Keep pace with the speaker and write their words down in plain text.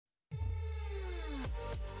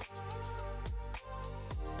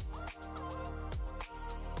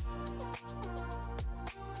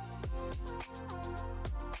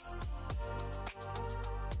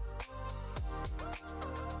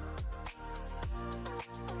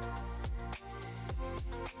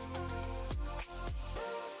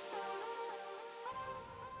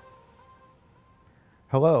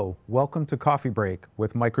Hello, welcome to Coffee Break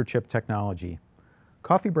with Microchip Technology.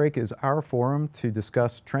 Coffee Break is our forum to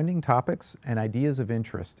discuss trending topics and ideas of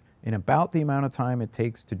interest in about the amount of time it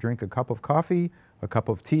takes to drink a cup of coffee, a cup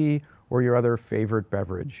of tea, or your other favorite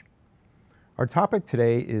beverage. Our topic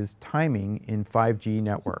today is timing in 5G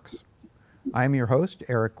networks. I'm your host,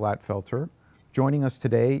 Eric Glatfelter. Joining us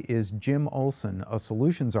today is Jim Olson, a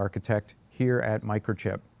solutions architect here at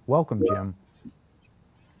Microchip. Welcome, Jim.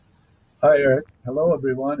 Hi, Eric. Hello,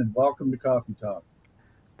 everyone, and welcome to Coffee Talk.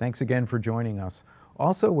 Thanks again for joining us.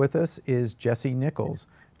 Also with us is Jesse Nichols.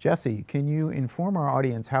 Jesse, can you inform our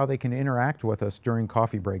audience how they can interact with us during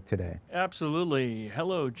Coffee Break today? Absolutely.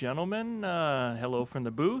 Hello, gentlemen. Hello from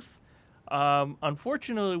the booth.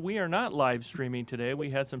 Unfortunately, we are not live streaming today.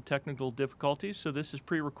 We had some technical difficulties, so this is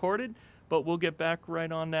pre-recorded, but we'll get back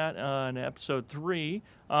right on that in episode 3.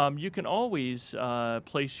 You can always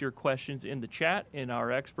place your questions in the chat, and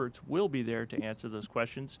our experts will be there to answer those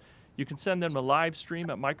questions. You can send them to live stream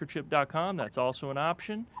at microchip.com. That's also an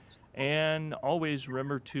option. And always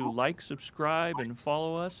remember to like, subscribe, and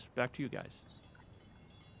follow us. Back to you guys.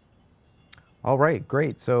 All right,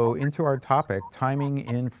 great. So into our topic, timing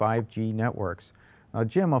in 5G networks.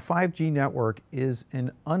 Jim, a 5G network is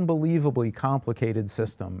an unbelievably complicated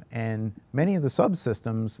system, and many of the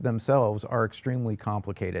subsystems themselves are extremely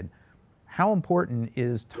complicated. How important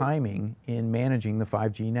is timing in managing the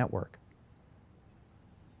 5G network?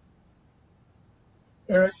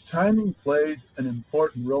 Eric, timing plays an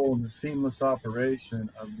important role in the seamless operation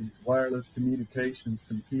of these wireless communications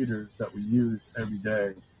computers that we use every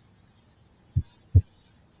day.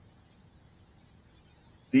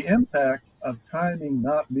 The impact of timing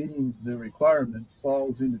not meeting the requirements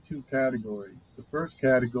falls into 2 categories. The first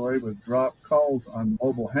category, with dropped calls on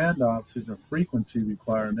mobile handoffs, is a frequency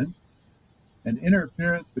requirement, and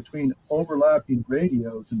interference between overlapping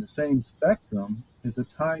radios in the same spectrum is a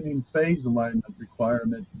timing phase alignment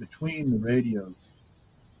requirement between the radios.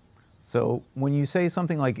 So when you say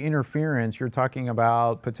something like interference, you're talking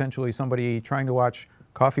about potentially somebody trying to watch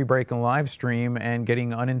Coffee Break and live stream and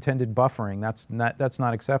getting unintended buffering. That's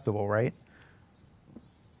not acceptable, right?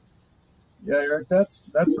 Yeah, Eric, that's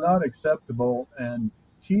not acceptable, and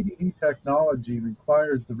TDD technology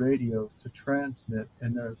requires the radios to transmit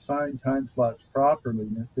in their assigned time slots properly,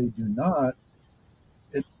 and if they do not,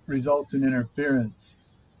 it results in interference.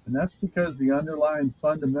 And that's because the underlying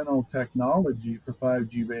fundamental technology for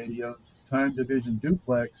 5G radios, time division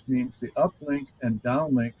duplex, means the uplink and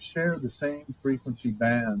downlink share the same frequency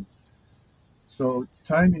band. So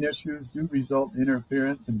timing issues do result in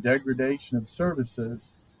interference and degradation of services,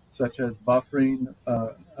 such as buffering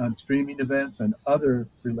on streaming events and other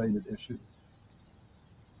related issues.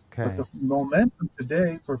 Okay. But the momentum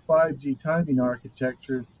today for 5G timing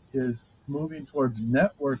architectures is moving towards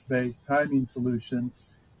network-based timing solutions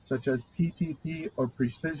such as PTP or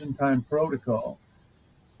precision time protocol.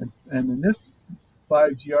 And in this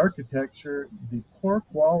 5G architecture, the poor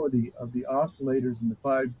quality of the oscillators in the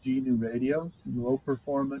 5G new radios, low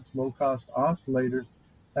performance, low cost oscillators,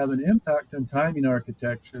 have an impact on timing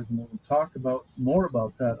architectures, and we'll talk more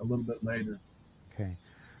about that a little bit later. Okay.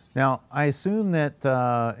 Now, I assume that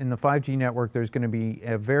in the 5G network, there's going to be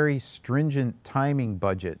a very stringent timing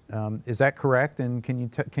budget. Is that correct? And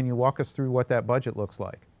can you walk us through what that budget looks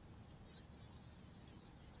like?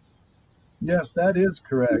 Yes, that is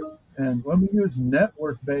correct. And when we use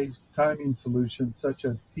network-based timing solutions such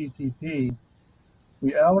as PTP,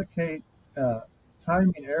 we allocate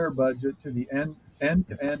timing error budget to the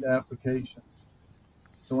end-to-end applications.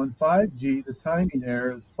 So in 5G, the timing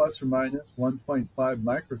error is plus or minus 1.5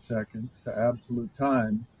 microseconds to absolute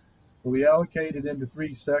time, but we allocate it into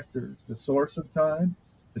 3 sectors: the source of time,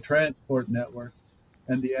 the transport network,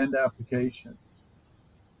 and the end application.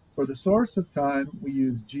 For the source of time, we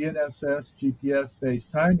use GNSS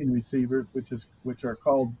GPS-based timing receivers, which are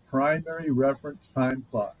called primary reference time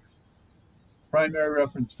clocks. Primary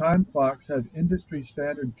reference time clocks have industry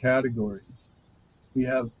standard categories. We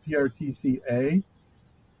have PRTC-A,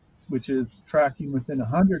 which is tracking within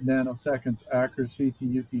 100 nanoseconds accuracy to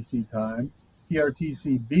UTC time,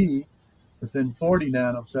 PRTC-B within 40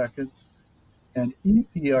 nanoseconds, and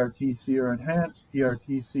ePRTC, or enhanced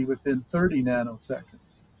PRTC, within 30 nanoseconds.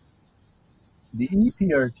 The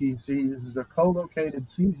ePRTC uses a co-located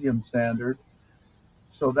cesium standard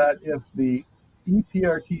so that if the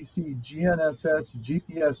ePRTC GNSS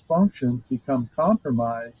GPS functions become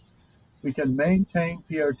compromised, we can maintain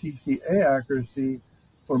PRTCA accuracy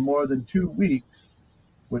for more than 2 weeks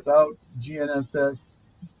without GNSS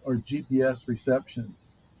or GPS reception.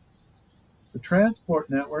 The transport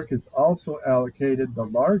network is also allocated the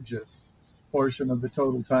largest portion of the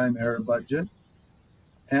total time error budget.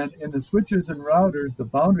 And in the switches and routers, the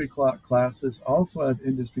boundary clock classes also have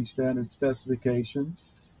industry standard specifications.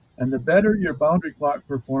 And the better your boundary clock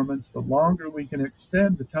performance, the longer we can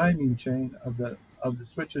extend the timing chain of the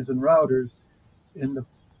switches and routers in the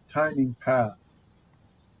timing path.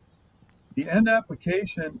 The end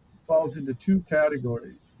application falls into 2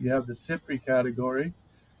 categories. You have the CPRI category,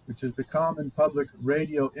 which is the Common Public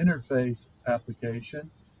Radio Interface application,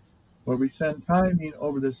 where we send timing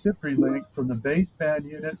over the CPRI link from the baseband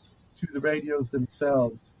units to the radios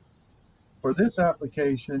themselves. For this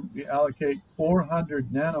application, we allocate 400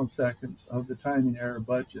 nanoseconds of the timing error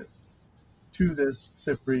budget to this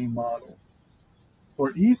CPRI model.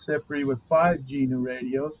 For eCPRI with 5G new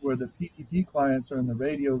radios, where the PTP clients are in the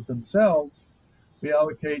radios themselves, we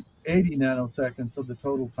allocate 80 nanoseconds of the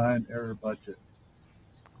total time error budget.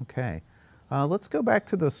 Okay. Let's go back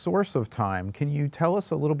to the source of time. Can you tell us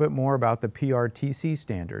a little bit more about the PRTC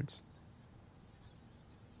standards?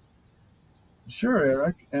 Sure,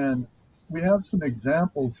 Eric. And we have some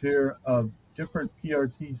examples here of different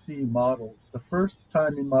PRTC models. The first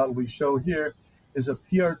timing model we show here is a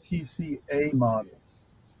PRTC-A model.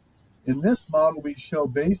 In this model, we show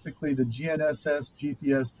basically the GNSS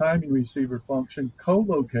GPS timing receiver function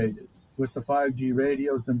co-located with the 5G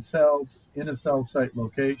radios themselves in a cell site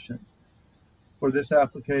location. For this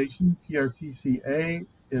application, PRTC-A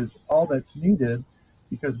is all that's needed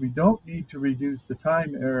because we don't need to reduce the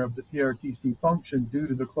time error of the PRTC function due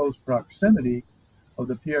to the close proximity of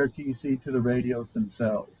the PRTC to the radios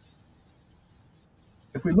themselves.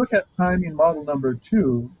 If we look at timing model number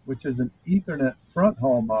 2, which is an Ethernet front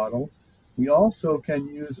haul model, we also can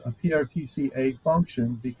use a PRTC-A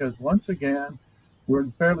function because once again, we're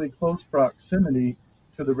in fairly close proximity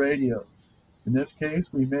to the radios. In this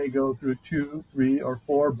case, we may go through 2, 3, or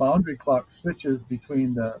 4 boundary clock switches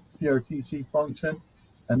between the PRTC function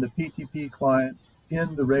and the PTP clients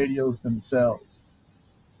in the radios themselves.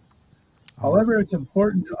 However, it's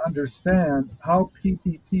important to understand how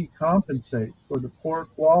PTP compensates for the poor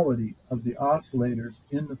quality of the oscillators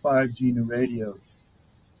in the 5G new radios.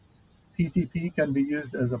 PTP can be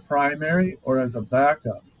used as a primary or as a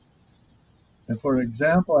backup. And for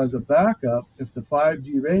example, as a backup, if the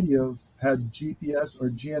 5G radios had GPS or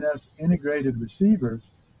GNS integrated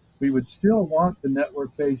receivers, we would still want the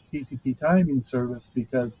network-based PTP timing service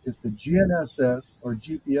because if the GNSS or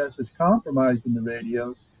GPS is compromised in the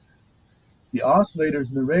radios, the oscillators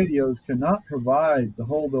in the radios cannot provide the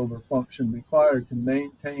holdover function required to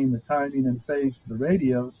maintain the timing and phase for the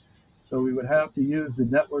radios, so we would have to use the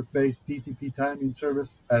network-based PTP timing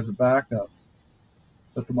service as a backup.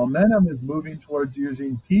 But the momentum is moving towards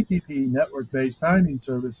using PTP network-based timing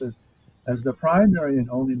services as the primary and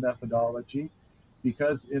only methodology,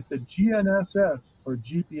 because if the GNSS or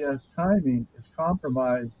GPS timing is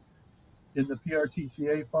compromised in the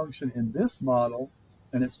PRTCA function in this model,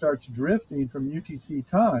 and it starts drifting from UTC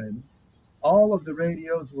time, all of the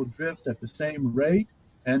radios will drift at the same rate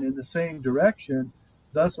and in the same direction,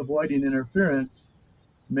 thus avoiding interference,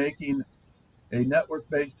 making a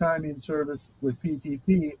network-based timing service with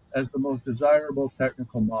PTP as the most desirable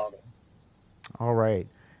technical model. All right.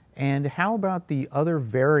 And how about the other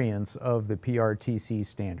variants of the PRTC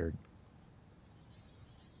standard?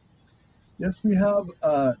 Yes, we have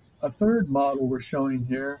a third model we're showing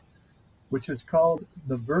here, which is called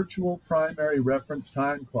the Virtual Primary Reference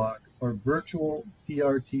Time Clock, or Virtual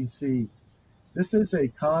PRTC. This is a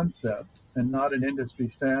concept and not an industry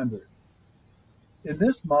standard. In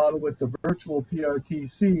this model with the virtual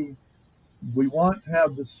PRTC, we want to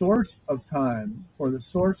have the source of time for the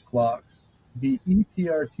source clocks be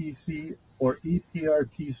ePRTC or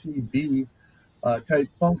ePRTCB type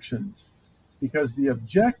functions, because the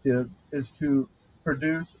objective is to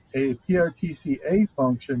produce a PRTCA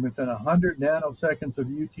function within 100 nanoseconds of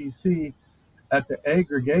UTC at the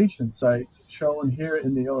aggregation sites shown here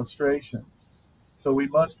in the illustration. So we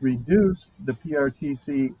must reduce the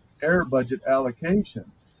PRTC error budget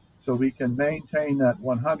allocation so we can maintain that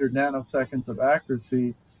 100 nanoseconds of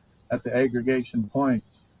accuracy at the aggregation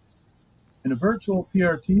points. In a virtual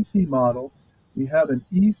PRTC model, we have an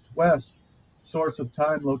east-west source of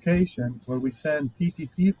time location where we send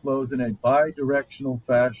PTP flows in a bidirectional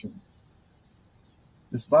fashion.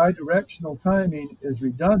 This bidirectional timing is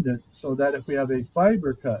redundant so that if we have a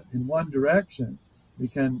fiber cut in one direction, we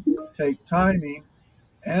can take timing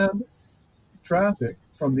and traffic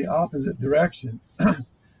from the opposite direction.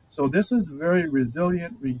 So this is a very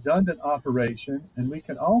resilient, redundant operation, and we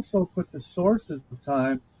can also put the sources of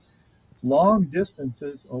time long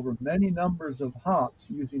distances over many numbers of hops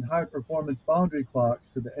using high-performance boundary clocks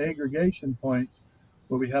to the aggregation points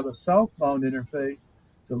where we have a southbound interface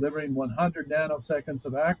delivering 100 nanoseconds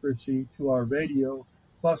of accuracy to our radio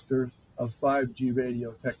clusters of 5G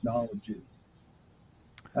radio technology.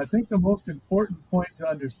 I think the most important point to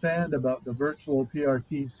understand about the virtual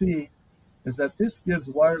PRTC is that this gives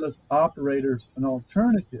wireless operators an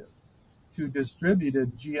alternative to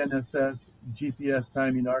distributed GNSS GPS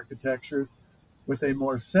timing architectures with a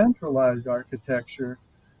more centralized architecture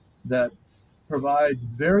that provides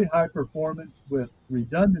very high performance with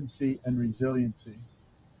redundancy and resiliency.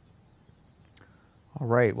 All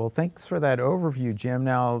right, well, thanks for that overview, Jim.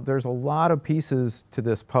 Now, there's a lot of pieces to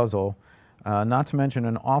this puzzle, not to mention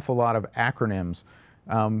an awful lot of acronyms.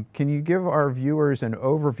 Can you give our viewers an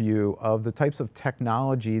overview of the types of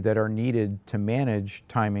technology that are needed to manage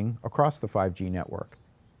timing across the 5G network?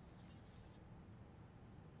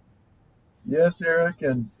 Yes, Eric,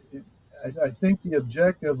 and I think the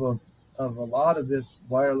objective of a lot of this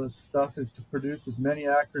wireless stuff is to produce as many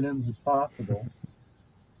acronyms as possible.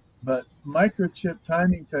 But microchip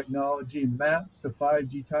timing technology maps to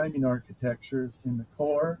 5G timing architectures in the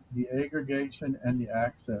core, the aggregation, and the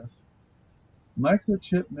access.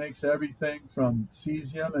 Microchip makes everything from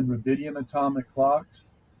cesium and rubidium atomic clocks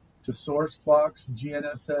to source clocks,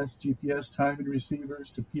 GNSS, GPS timing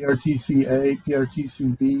receivers to PRTC-A,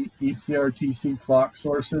 PRTC-B, ePRTC clock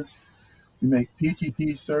sources. We make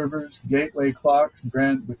PTP servers, gateway clocks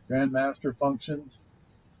with grandmaster functions.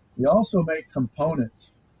 We also make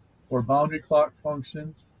components for boundary clock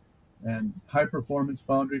functions and high-performance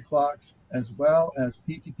boundary clocks, as well as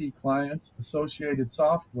PTP clients, associated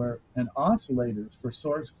software, and oscillators for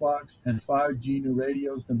source clocks and 5G new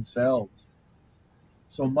radios themselves.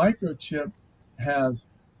 So Microchip has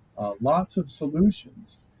lots of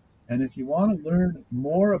solutions. And if you want to learn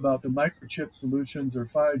more about the Microchip solutions or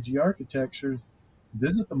 5G architectures,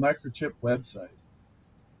 visit the Microchip website.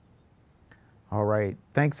 All right.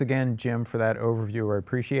 Thanks again, Jim, for that overview. I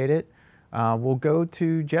appreciate it. We'll go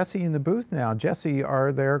to Jesse in the booth now. Jesse,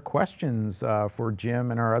 are there questions for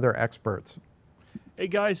Jim and our other experts? Hey,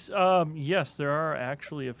 guys. Yes, there are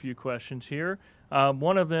actually a few questions here.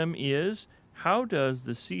 One of them is, how does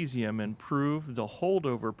the cesium improve the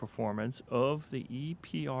holdover performance of the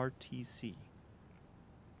ePRTC?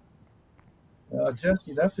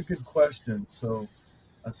 Jesse, that's a good question. So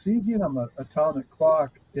a cesium atomic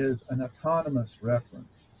clock is an autonomous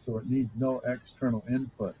reference, so it needs no external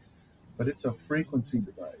input, but it's a frequency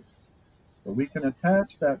device. But we can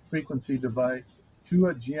attach that frequency device to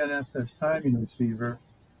a GNSS timing receiver,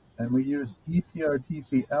 and we use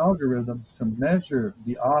ePRTC algorithms to measure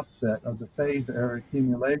the offset of the phase error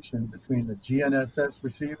accumulation between the GNSS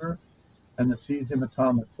receiver and the cesium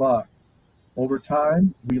atomic clock. Over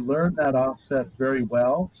time, we learn that offset very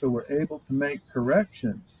well, so we're able to make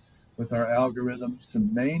corrections with our algorithms to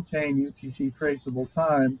maintain UTC traceable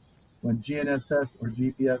time when GNSS or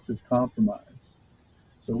GPS is compromised.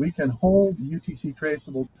 So we can hold UTC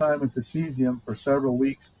traceable time with the cesium for several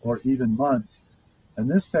weeks or even months. And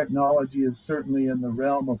this technology is certainly in the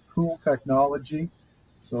realm of cool technology.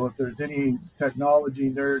 So if there's any technology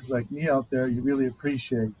nerds like me out there, you really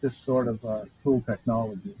appreciate this sort of cool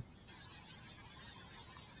technology.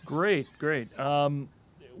 Great, great.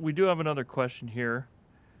 We do have another question here.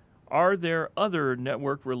 Are there other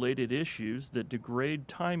network-related issues that degrade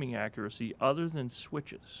timing accuracy other than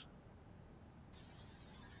switches?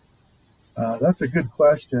 That's a good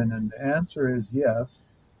question, and the answer is yes.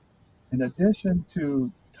 In addition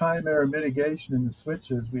to time error mitigation in the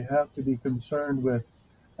switches, we have to be concerned with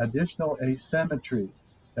additional asymmetry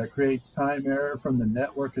that creates time error from the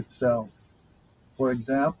network itself. For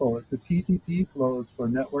example, if the PTP flows for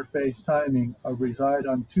network-based timing reside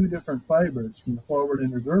on two different fibers from the forward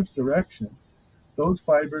and reverse direction, those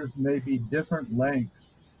fibers may be different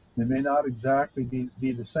lengths. They may not exactly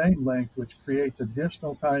be the same length, which creates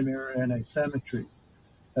additional time error and asymmetry,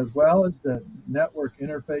 as well as the network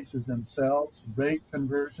interfaces themselves. Rate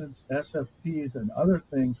conversions, SFPs, and other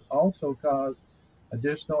things also cause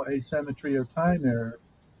additional asymmetry or time error,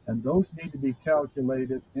 and those need to be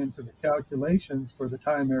calculated into the calculations for the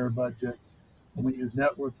time error budget when we use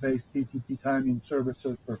network-based PTP timing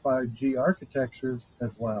services for 5G architectures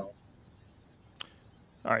as well.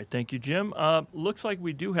 All right, thank you, Jim. Looks like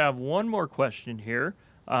we do have one more question here.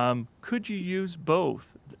 Could you use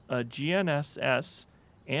both a GNSS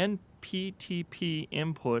and PTP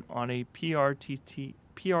input on a PRTC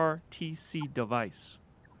device?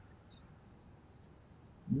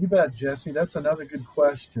 You bet, Jesse. That's another good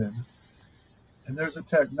question. And there's a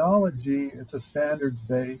technology, it's a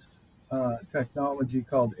standards-based technology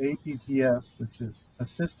called APTS, which is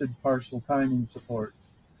Assisted Partial Timing Support,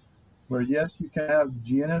 where yes, you can have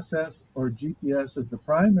GNSS or GPS as the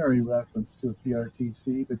primary reference to a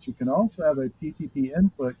PRTC, but you can also have a PTP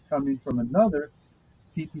input coming from another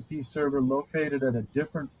PTP server located at a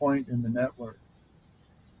different point in the network.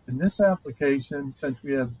 In this application, since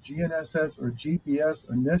we have GNSS or GPS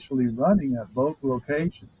initially running at both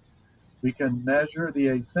locations, we can measure the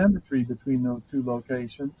asymmetry between those two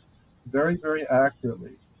locations very, very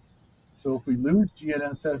accurately. So if we lose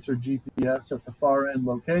GNSS or GPS at the far end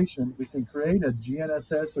location, we can create a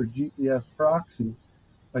GNSS or GPS proxy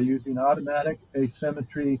by using automatic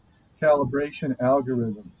asymmetry calibration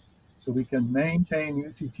algorithms. So we can maintain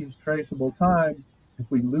UTC's traceable time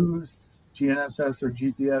if we lose GNSS or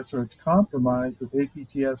GPS or it's compromised with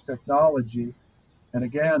APTS technology. And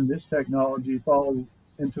again, this technology falls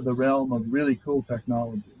into the realm of really cool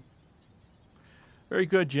technology. Very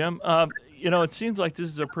good, Jim. It seems like this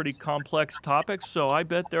is a pretty complex topic, so I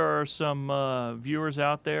bet there are some viewers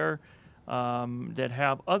out there that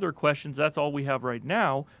have other questions. That's all we have right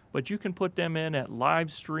now, but you can put them in at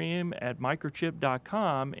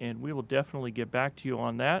livestream@microchip.com, and we will definitely get back to you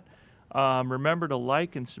on that. Remember to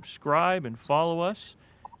like and subscribe and follow us,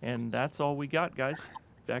 and that's all we got, guys.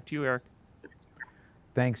 Back to you, Eric.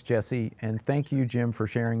 Thanks, Jesse, and thank you, Jim, for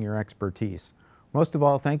sharing your expertise. Most of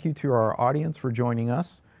all, thank you to our audience for joining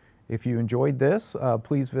us. If you enjoyed this,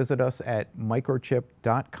 please visit us at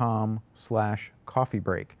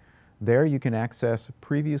microchip.com/coffeebreak. There you can access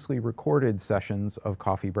previously recorded sessions of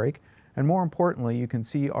Coffee Break, and more importantly, you can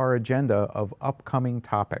see our agenda of upcoming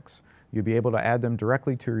topics. You'll be able to add them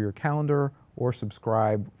directly to your calendar or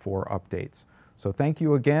subscribe for updates. So thank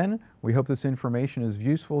you again. We hope this information is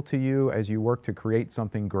useful to you as you work to create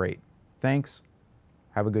something great. Thanks.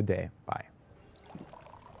 Have a good day. Bye.